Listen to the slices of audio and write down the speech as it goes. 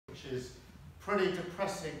which is pretty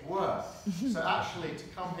depressing work. So actually to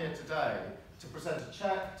come here today, to present a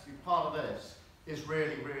cheque, to be part of this, is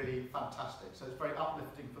really, really fantastic. So it's very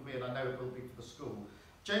uplifting for me, and I know it will be for the school.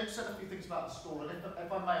 James said a few things about the school, and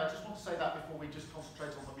if I may, I just want to say that before we just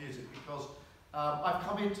concentrate on the music, because I've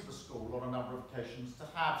come into the school on a number of occasions to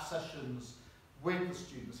have sessions with the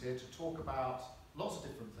students here to talk about lots of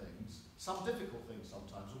different things, some difficult things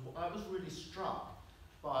sometimes. And I was really struck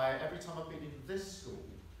by, every time I've been in this school,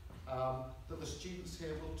 that the students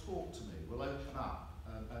here will talk to me, will open up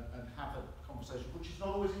and have a conversation, which is not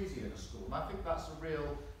always easy in a school. And I think that's a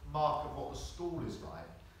real mark of what the school is like.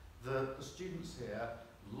 The students here,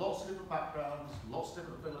 lots of different backgrounds, lots of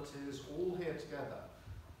different abilities, all here together.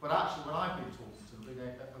 But actually, when I've been talking to them,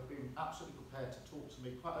 they've been absolutely prepared to talk to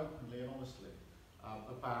me quite openly and honestly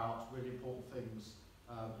about really important things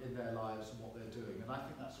in their lives and what they're doing. And I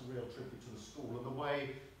think that's a real tribute to the school and the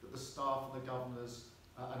way that the staff and the governors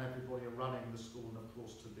and everybody are running the school, and of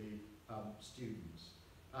course to the students.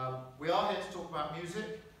 We are here to talk about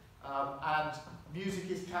music, and music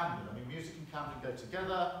is Camden. I mean, music and Camden go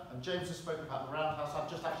together, and James has spoken about the Roundhouse. I've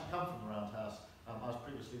just actually come from the Roundhouse. I was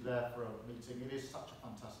previously there for a meeting. It is such a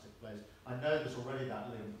fantastic place. I know there's already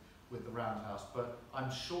that link with the Roundhouse, but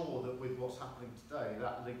I'm sure that with what's happening today,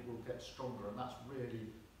 that link will get stronger, and that's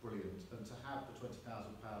really brilliant. And to have the £20,000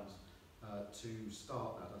 to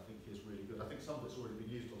start that, I think, is really good. I think some of it's already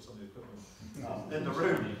been used on some of the equipment in the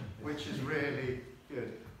room, which is really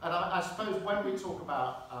good. And I suppose when we talk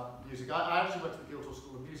about music, I actually went to the Guildhall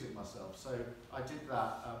School of Music myself, so I did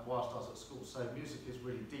that whilst I was at school. So music is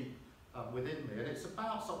really deep within me, and it's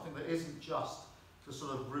about something that isn't just the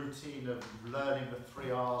sort of routine of learning the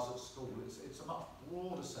 3 R's at school. It's a much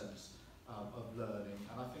broader sense of learning,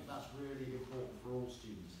 and I think that's really important for all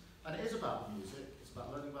students. And it is about the music. It's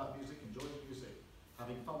about learning about music, enjoying music,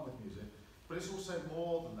 having fun with music. But it's also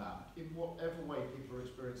more than that. In whatever way people are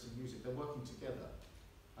experiencing music, they're working together.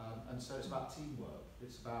 And so it's about teamwork.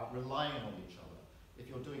 It's about relying on each other. If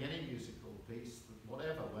you're doing any musical piece,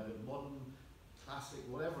 whatever, whether modern, classic,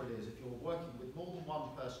 whatever it is, if you're working with more than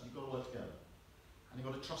one person, you've got to work together. And you've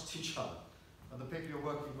got to trust each other. And the people you're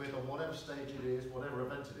working with on whatever stage it is, whatever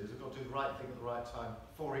event it is, have got to do the right thing at the right time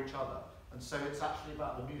for each other. And so it's actually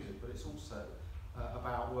about the music, but it's also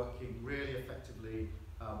about working really effectively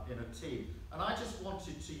in a team. And I just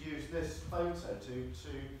wanted to use this photo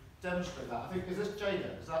to demonstrate that. I think, is this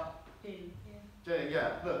Jada? Is that? Yeah. Jada,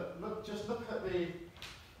 yeah. Look, just look at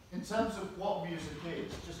in terms of what music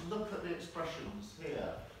is, just look at the expressions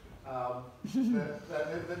here.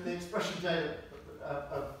 The expression, Jada,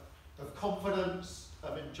 of confidence,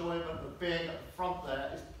 of enjoyment, of being at the front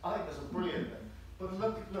there, I think that's a brilliant thing. But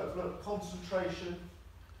look, concentration.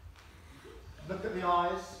 Look at the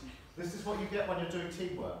eyes. This is what you get when you're doing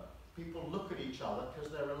teamwork. People look at each other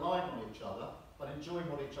because they're relying on each other, but enjoying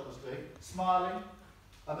what each other's doing, smiling,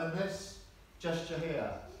 and then this gesture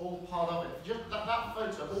here, all part of it. Just that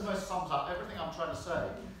photo almost sums up everything I'm trying to say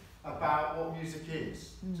about what music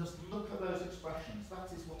is. Just look at those expressions.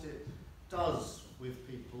 That is what it does with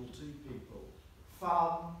people, to people.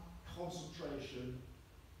 Fun, concentration.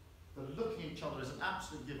 The looking at each other is an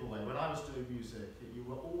absolute giveaway. When I was doing music, you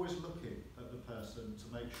were always looking at the person to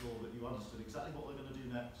make sure that you understood exactly what they're going to do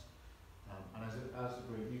next. And as a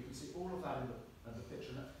group, you can see all of that in the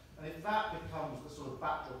picture. And if that becomes the sort of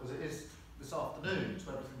backdrop, as it is this afternoon, to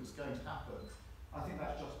everything that's going to happen, I think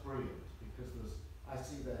that's just brilliant, because I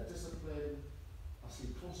see their discipline, I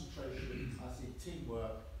see concentration, I see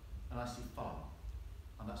teamwork, and I see fun.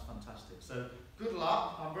 And that's fantastic. So good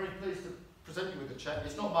luck. I'm very pleased to present you with a cheque.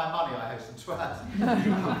 It's not my money, I hasten to add,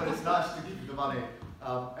 but it's nice to give you the money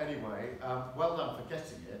anyway. Well done for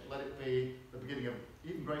getting it. Let it be the beginning of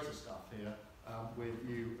even greater stuff here with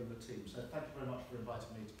you and the team. So thank you very much for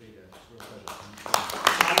inviting me to be here.